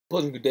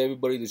Pleasant good day,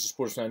 everybody. This is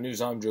Sportsline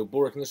News. I'm Joe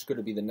Borick, and this is going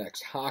to be the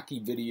next hockey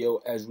video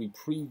as we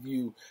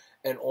preview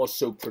and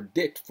also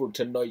predict for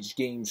tonight's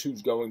games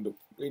who's going to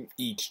in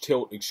each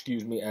tilt,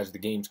 as the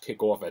games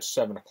kick off at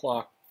 7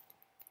 o'clock.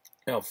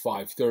 Now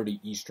 5:30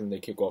 Eastern, they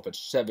kick off at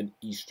 7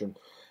 Eastern,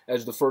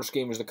 as the first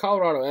game is the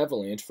Colorado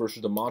Avalanche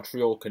versus the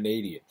Montreal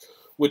Canadiens,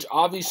 which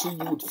obviously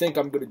you would think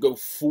I'm going to go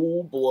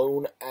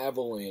full-blown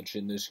Avalanche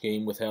in this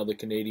game with how the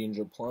Canadiens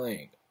are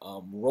playing.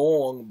 I'm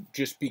wrong,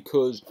 just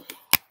because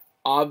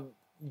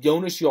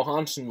Jonas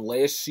Johansson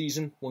last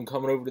season, when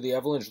coming over to the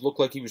Avalanche, looked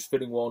like he was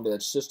fitting well into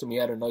that system. He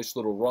had a nice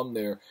little run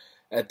there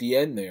at the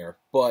end there.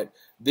 But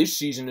this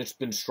season, it's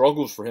been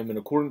struggles for him, and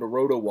according to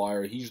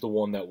RotoWire, he's the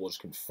one that was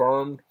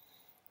confirmed.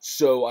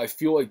 So I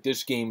feel like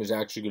this game is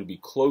actually going to be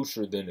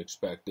closer than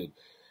expected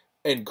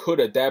and could,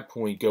 at that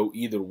point, go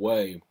either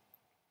way.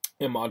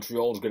 And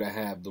Montreal is going to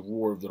have the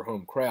roar of their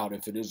home crowd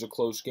if it is a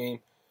close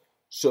game.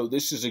 So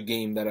this is a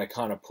game that I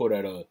kind of put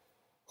at a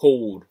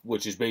hold,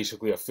 which is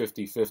basically a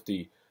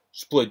 50-50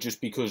 split,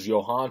 just because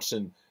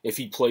Johansson, if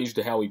he plays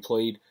to how he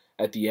played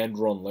at the end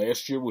run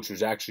last year, which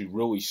was actually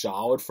really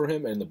solid for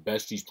him and the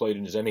best he's played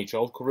in his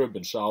NHL career,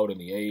 been solid in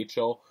the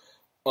AHL,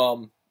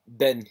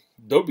 then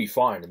they'll be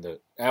fine, and the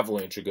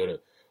Avalanche are going to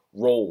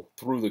roll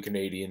through the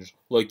Canadiens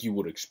like you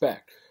would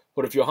expect.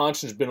 But if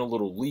Johansson's been a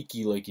little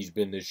leaky like he's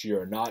been this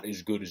year, and not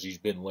as good as he's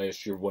been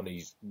last year when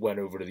he went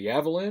over to the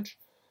Avalanche,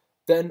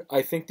 then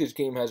I think this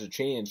game has a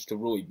chance to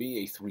really be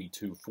a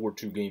 3-2,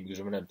 4-2 game because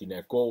of an empty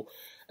net goal.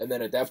 And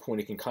then at that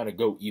point, it can kind of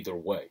go either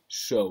way.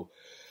 So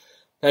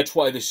that's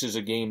why this is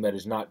a game that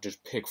is not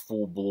just pick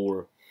full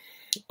blower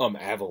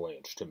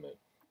Avalanche to me.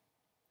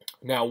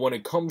 Now, when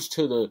it comes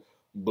to the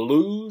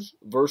Blues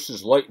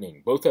versus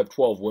Lightning, both have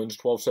 12 wins,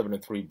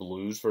 12-7-3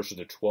 Blues versus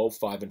the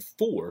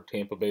 12-5-4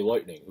 Tampa Bay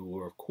Lightning, who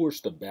are, of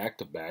course, the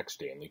back-to-back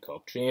Stanley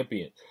Cup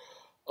champion.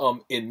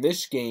 In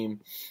this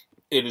game,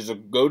 it is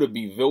going to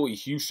be Ville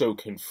Husso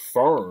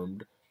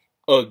confirmed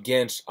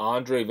against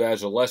Andrei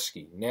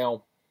Vasilevskiy.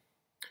 Now,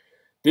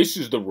 this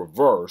is the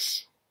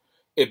reverse.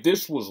 If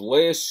this was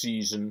last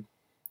season,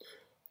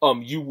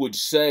 you would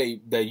say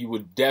that you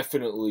would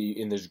definitely,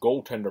 in this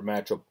goaltender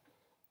matchup,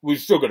 we're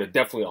still going to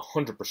definitely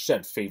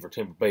 100% favor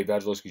Tampa Bay.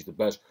 Vasilevskiy's the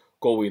best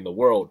goalie in the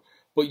world.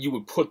 But you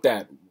would put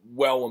that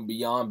well and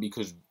beyond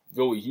because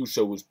Ville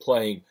Husso was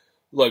playing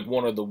like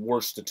one of the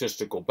worst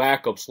statistical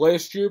backups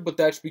last year, but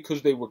that's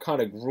because they were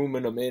kind of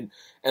grooming him in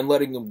and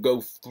letting him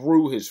go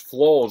through his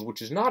flaws, which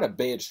is not a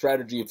bad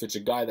strategy if it's a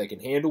guy that can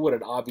handle it,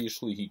 and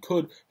obviously he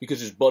could because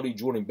his buddy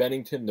Jordan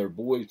Bennington, their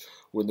boys,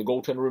 were in the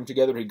goaltender room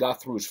together. He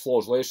got through his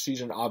flaws last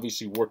season,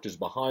 obviously worked his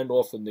behind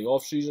off in the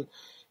offseason.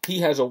 He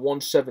has a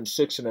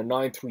 1.76 and a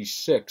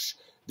 9.36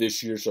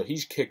 this year, so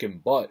he's kicking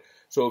butt.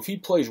 So if he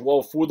plays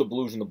well for the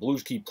Blues and the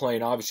Blues keep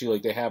playing, obviously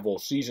like they have all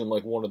season,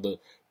 like one of the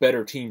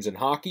better teams in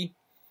hockey,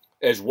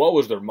 as well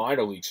as their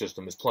minor league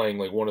system is playing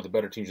like one of the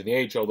better teams in the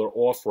AHL. They're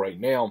off right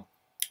now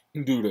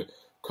due to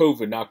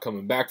COVID not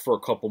coming back for a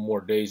couple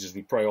more days as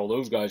we pray all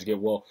those guys get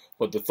well.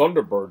 But the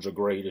Thunderbirds are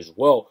great as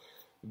well.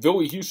 Ville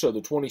Husso, the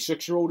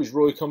 26-year-old, is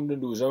really coming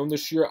into his own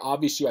this year.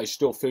 Obviously, I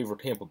still favor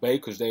Tampa Bay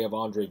because they have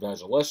Andrei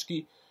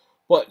Vasilevskiy.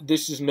 But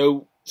this is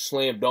no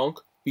slam dunk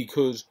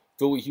because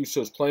Ville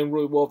Husso is playing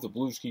really well. If the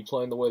Blues keep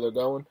playing the way they're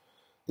going,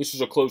 this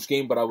is a close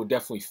game, but I would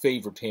definitely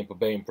favor Tampa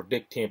Bay and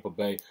predict Tampa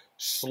Bay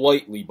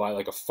slightly by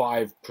like a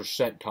 5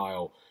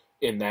 percentile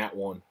in that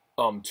one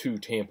to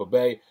Tampa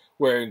Bay.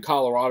 Where in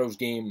Colorado's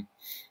game,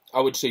 I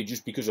would say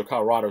just because of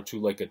Colorado to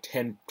like a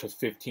 10 to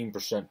 15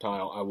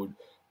 percentile, I would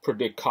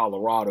predict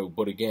Colorado.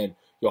 But again,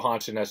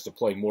 Johansson has to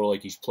play more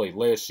like he's played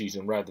last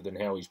season rather than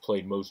how he's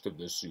played most of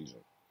this season.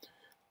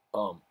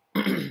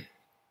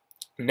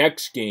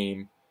 Next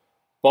game,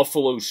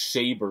 Buffalo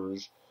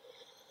Sabres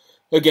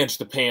against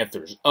the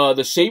Panthers.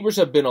 The Sabres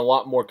have been a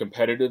lot more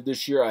competitive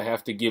this year. I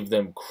have to give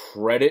them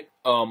credit.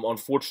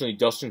 Unfortunately,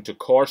 Dustin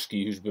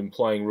Tokarski, who's been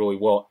playing really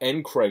well,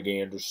 and Craig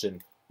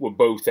Anderson were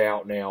both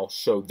out now,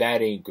 so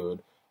that ain't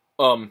good.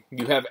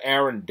 You have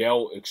Aaron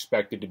Dell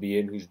expected to be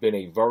in, who's been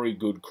a very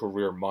good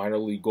career minor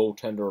league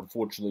goaltender.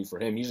 Unfortunately for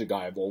him, he's a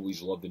guy I've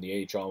always loved in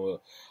the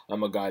AHL.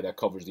 I'm a guy that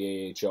covers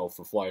the AHL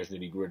for Flyers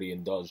Nitty Gritty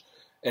and does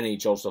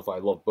NHL stuff. I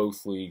love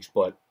both leagues,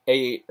 but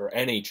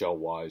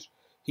NHL-wise,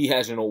 he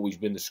hasn't always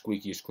been the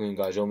squeakiest clean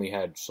guy. He's only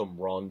had some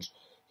runs.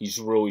 He's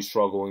really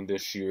struggling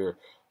this year.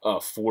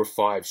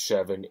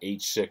 4.57,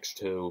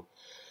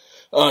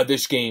 8.62.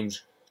 This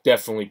game's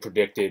definitely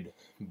predicted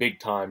big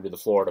time to the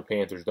Florida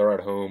Panthers. They're at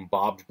home.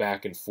 Bob's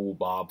back in full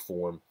Bob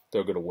form.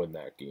 They're going to win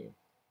that game.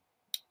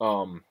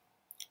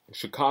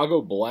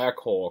 Chicago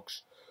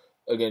Blackhawks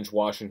against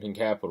Washington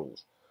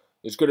Capitals.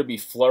 It's going to be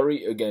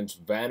Fleury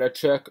against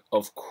Vanacek.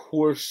 Of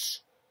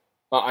course,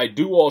 I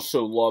do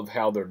also love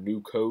how their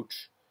new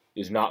coach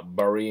is not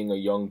burying a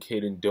young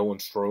kid in Dylan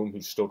Strome,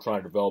 who's still trying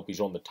to develop. He's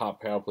on the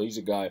top power play. He's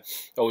a guy I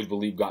always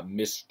believe got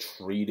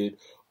mistreated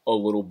a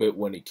little bit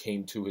when it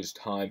came to his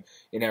time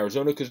in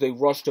Arizona because they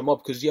rushed him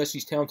up because, yes,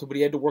 he's talented, but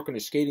he had to work on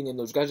his skating, and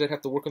those guys that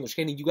have to work on their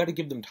skating, you got to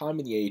give them time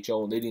in the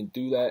AHL, and they didn't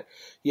do that.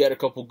 He had a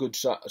couple good,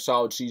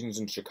 solid seasons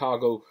in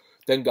Chicago.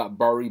 then got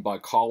buried by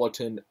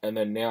Colleton, and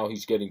then now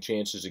he's getting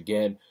chances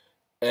again.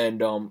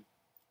 And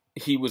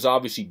he was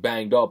obviously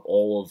banged up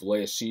all of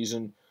last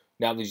season.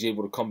 Now that he's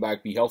able to come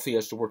back, be healthy, he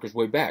has to work his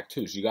way back,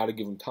 too. So you got to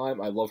give him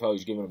time. I love how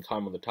he's giving him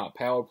time on the top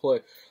power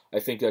play. I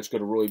think that's going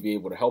to really be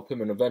able to help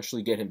him and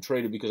eventually get him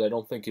traded because I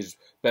don't think his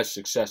best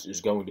success is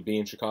going to be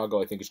in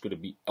Chicago. I think it's going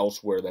to be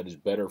elsewhere that is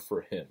better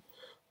for him.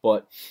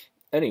 But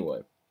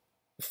anyway,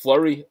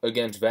 Fleury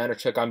against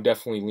Vanacek. I'm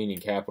definitely leaning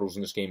Capitals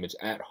in this game. It's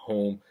at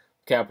home.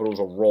 Capitals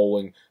are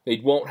rolling.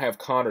 They won't have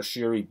Connor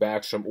Sheary,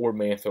 Backstrom, or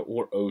Mantha,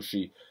 or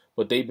Oshie.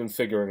 But they've been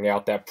figuring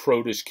out that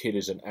Protas kid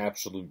is an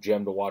absolute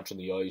gem to watch on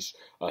the ice.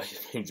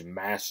 He's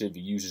massive.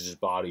 He uses his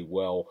body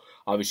well.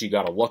 Obviously, he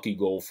got a lucky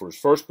goal for his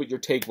first, but your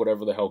take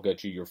whatever the hell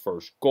gets you your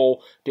first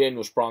goal.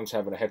 Daniel Sprong's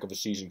having a heck of a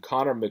season.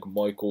 Connor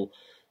McMichael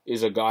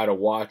is a guy to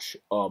watch.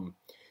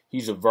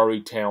 He's a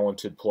very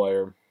talented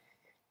player.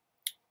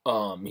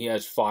 He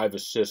has 5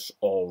 assists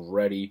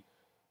already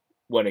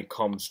when it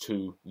comes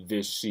to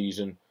this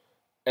season.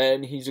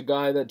 And he's a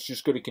guy that's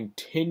just going to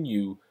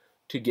continue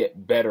to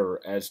get better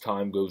as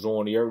time goes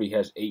on. He already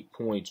has 8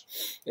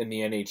 points in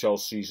the NHL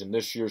season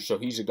this year, so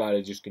he's a guy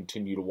to just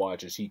continue to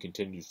watch as he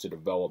continues to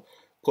develop.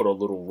 Put a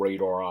little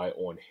radar eye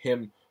on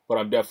him, but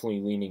I'm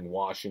definitely leaning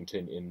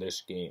Washington in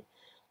this game.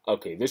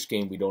 Okay, this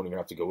game we don't even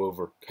have to go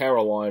over.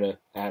 Carolina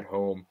at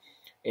home.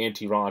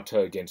 Antti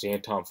Raanta against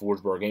Anton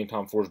Forsberg.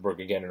 Anton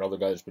Forsberg, again, another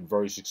guy that's been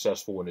very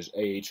successful in his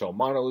AHL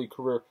minor league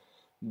career.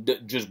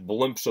 Just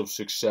blimps of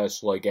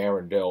success like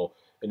Aaron Dell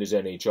in his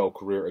NHL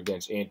career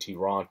against Antti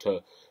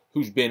Raanta,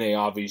 who's been a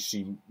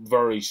obviously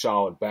very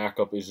solid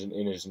backup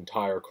in his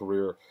entire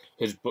career,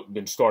 has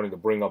been starting to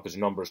bring up his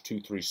numbers,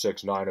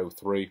 236,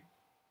 903.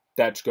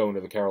 That's going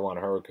to the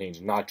Carolina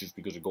Hurricanes, not just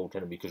because of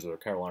goaltending, because of the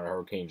Carolina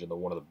Hurricanes, and they're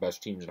one of the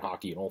best teams in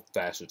hockey in all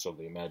facets of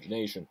the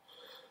imagination.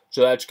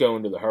 So that's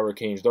going to the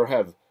Hurricanes. They'll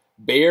have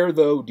Bear,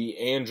 though,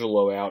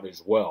 D'Angelo out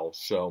as well,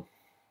 so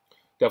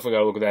definitely got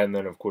to look at that. And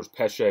then, of course,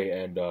 Pesce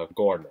and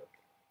Gardner.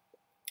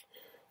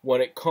 When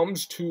it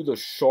comes to the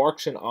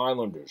Sharks and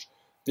Islanders,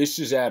 this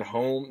is at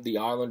home. The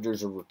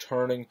Islanders are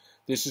returning.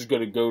 This is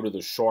going to go to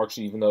the Sharks,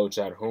 even though it's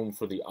at home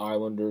for the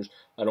Islanders.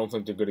 I don't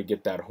think they're going to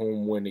get that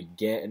home win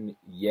again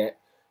yet,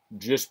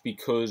 just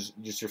because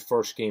just your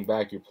first game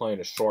back, you're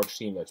playing a Sharks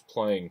team that's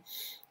playing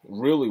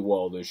really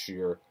well this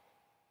year.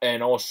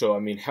 And also, I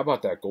mean, how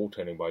about that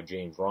goaltending by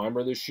James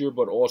Reimer this year?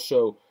 But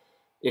also,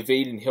 if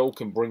Adin Hill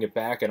can bring it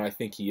back, and I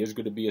think he is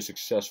going to be a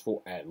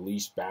successful, at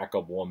least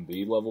backup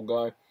 1B level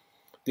guy,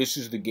 this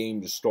is the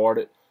game to start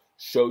it.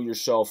 Show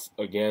yourself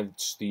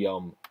against the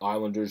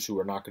Islanders, who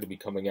are not going to be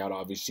coming out,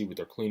 obviously, with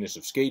their cleanest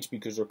of skates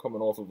because they're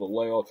coming off of a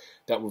layoff.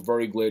 That we're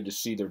very glad to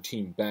see their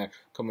team back.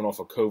 Coming off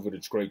of COVID,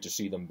 it's great to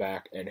see them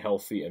back and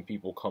healthy and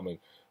people coming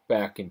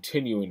back,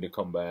 continuing to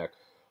come back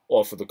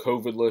off of the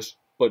COVID list.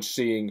 But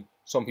seeing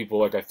some people,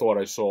 like I thought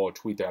I saw a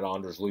tweet that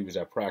Anders Lee was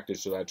at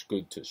practice, so that's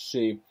good to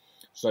see.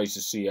 It's nice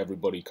to see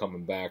everybody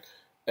coming back,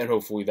 and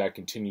hopefully that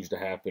continues to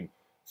happen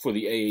for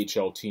the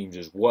AHL teams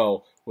as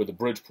well, where the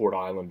Bridgeport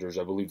Islanders,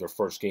 I believe their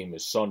first game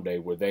is Sunday,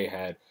 where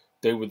they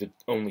were the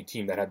only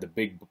team that had the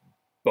big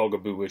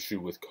bugaboo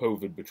issue with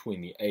COVID between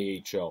the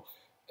AHL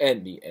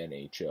and the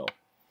NHL.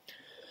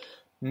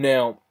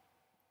 Now,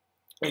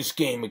 this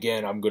game,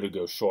 again, I'm going to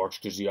go Sharks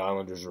because the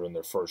Islanders are in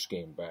their first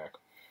game back.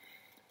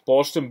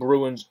 Boston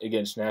Bruins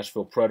against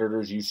Nashville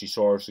Predators. UC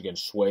Saros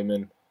against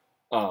Swayman.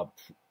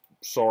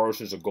 Saros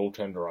is a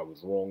goaltender I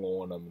was wrong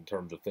on in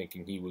terms of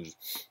thinking he was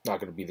not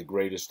going to be the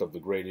greatest of the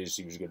greatest.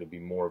 He was going to be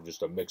more of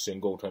just a mix-in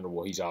goaltender.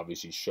 Well, he's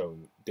obviously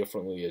shown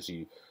differently as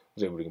he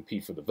was able to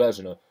compete for the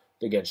Vezina.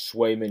 Against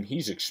Swayman,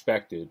 he's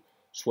expected.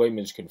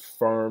 Swayman's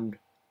confirmed.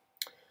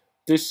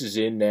 This is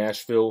in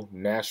Nashville.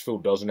 Nashville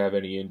doesn't have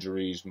any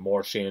injuries.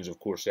 Marchand's, of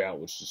course, out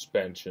with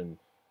suspension.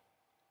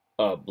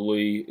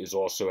 Blee is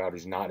also out.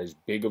 He's not as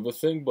big of a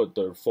thing, but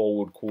their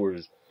forward core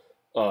is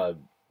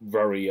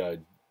very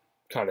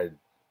kind of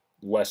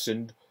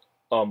lessened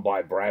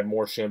by Brad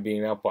Marchand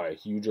being out by a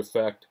huge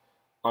effect.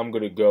 I'm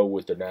going to go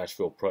with the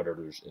Nashville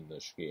Predators in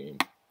this game.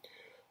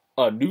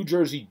 New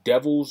Jersey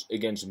Devils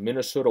against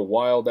Minnesota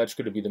Wild. That's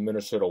going to be the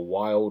Minnesota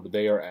Wild.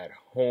 They are at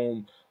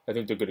home. I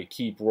think they're going to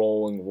keep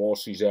rolling.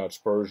 Rossi's out,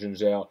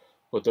 Spurgeon's out,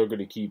 but they're going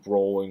to keep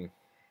rolling,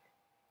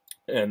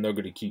 and they're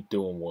going to keep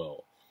doing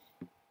well.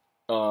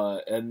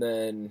 And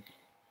then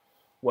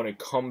when it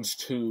comes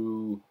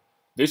to,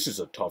 this is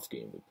a tough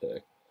game to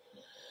pick.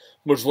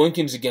 There's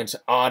Lincoln's against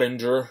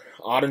Ottinger.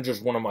 Ottinger's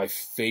one of my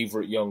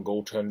favorite young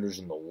goaltenders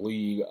in the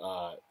league.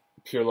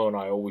 Pirlo and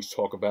I always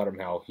talk about him,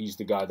 how he's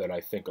the guy that I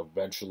think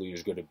eventually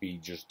is going to be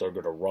just, they're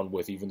going to run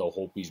with, even though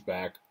Holtby's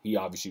back. He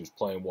obviously was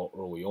playing well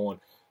early on.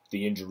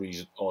 The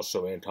injuries,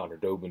 also Anton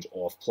Khudobin's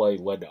off play,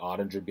 led to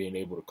Ottinger being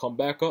able to come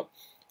back up.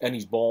 And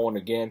he's balling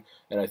again,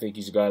 and I think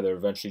he's a guy they're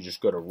eventually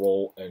just going to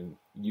roll and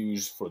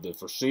use for the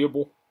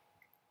foreseeable.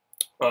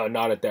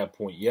 Not at that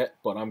point yet,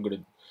 but I'm going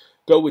to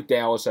go with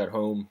Dallas at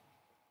home,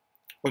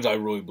 because I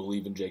really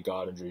believe in Jake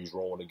Ottinger. He's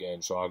rolling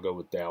again, so I'll go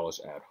with Dallas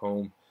at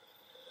home.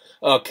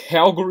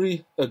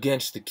 Calgary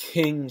against the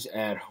Kings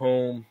at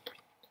home.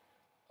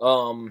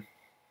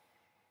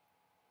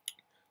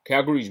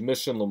 Calgary's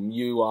missing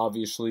Lemieux,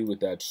 obviously, with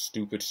that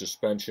stupid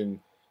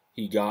suspension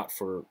he got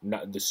for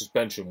not, the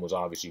suspension was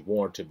obviously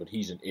warranted, but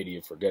he's an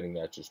idiot for getting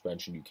that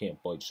suspension. You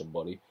can't bite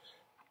somebody.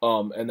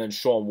 And then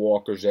Sean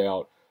Walker's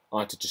out,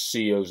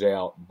 Antetokounmpo's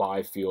out,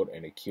 Byfield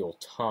and Akil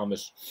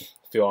Thomas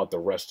fill out the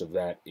rest of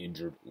that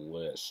injured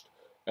list.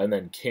 And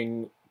then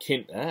Kinval,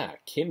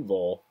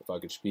 if I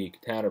could speak,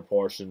 Tanner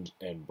Parsons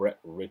and Brett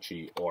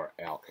Ritchie are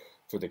out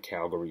for the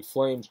Calgary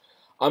Flames.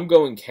 I'm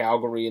going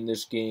Calgary in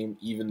this game,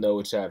 even though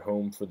it's at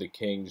home for the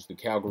Kings. The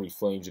Calgary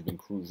Flames have been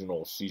cruising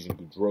all season.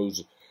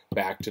 Gaudreau's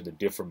back to the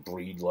different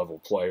breed level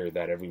player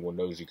that everyone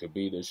knows he could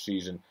be this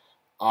season.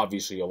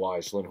 Obviously,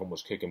 Elias Lindholm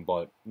was kicking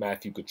butt.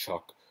 Matthew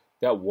Tkachuk,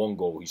 that one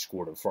goal he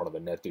scored in front of the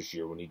net this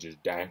year when he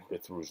just dangled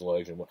it through his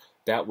legs, and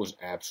that was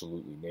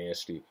absolutely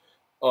nasty.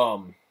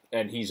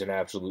 And he's an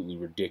absolutely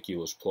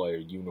ridiculous player,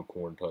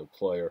 unicorn-type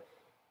player.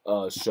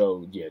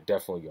 So, yeah,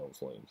 definitely going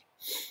Flames.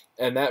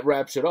 And that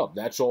wraps it up.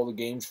 That's all the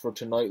games for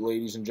tonight,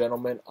 ladies and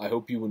gentlemen. I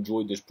hope you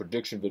enjoyed this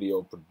prediction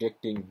video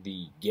predicting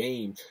the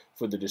game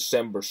for the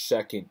December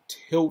 2nd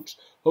tilt.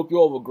 Hope you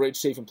all have a great,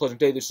 safe, and pleasant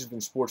day. This has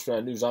been Sports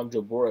Fan News. I'm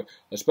Joe Bora.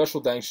 A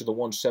special thanks to the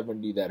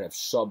 170 that have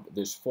subbed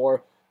this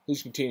far.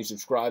 Please continue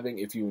subscribing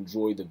if you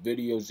enjoy the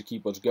videos to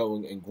keep us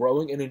going and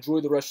growing. And enjoy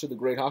the rest of the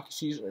great hockey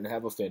season and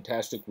have a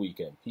fantastic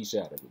weekend. Peace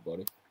out,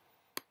 everybody.